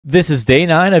This is day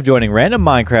 9 of joining random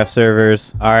Minecraft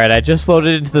servers. Alright, I just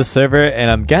loaded into the server,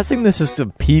 and I'm guessing this is a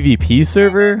PvP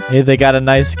server? Hey, they got a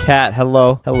nice cat.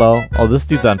 Hello. Hello. Oh, this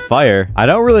dude's on fire. I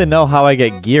don't really know how I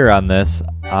get gear on this.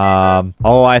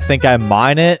 Oh, I think I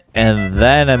mine it, and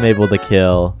then I'm able to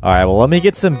kill. Alright, well, let me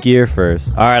get some gear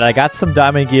first. Alright, I got some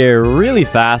diamond gear really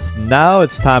fast. Now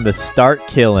it's time to start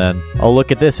killing. Oh,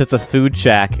 look at this. It's a food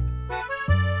shack.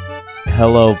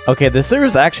 Hello. Okay, this server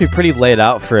is actually pretty laid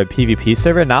out for a PvP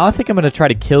server. Now I think I'm going to try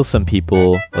to kill some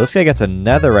people. Well, this guy gets a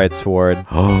netherite sword.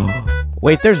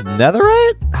 Wait, there's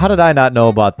netherite? How did I not know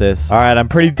about this? Alright, I'm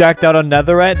pretty decked out on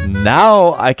netherite.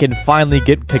 Now I can finally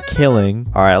get to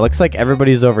killing. Alright, looks like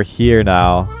everybody's over here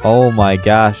now. Oh my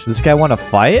gosh. This guy want to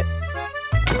fight?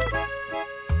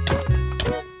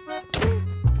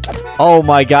 Oh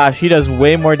my gosh, he does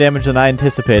way more damage than I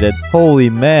anticipated. Holy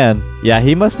man. Yeah,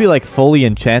 he must be like fully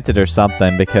enchanted or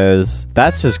something, because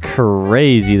that's just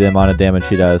crazy the amount of damage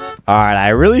he does. Alright, I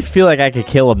really feel like I could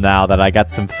kill him now that I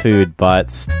got some food, but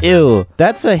still,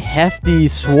 that's a hefty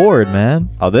sword,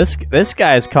 man. Oh, this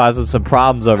guy is causing some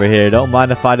problems over here. Don't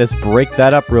mind if I just break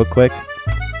that up real quick.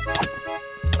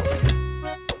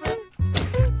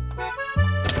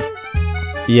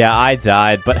 Yeah, I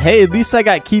died, but hey, at least I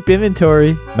got keep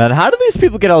inventory. Man, how do these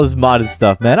people get all this modded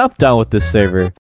stuff, man? I'm done with this server.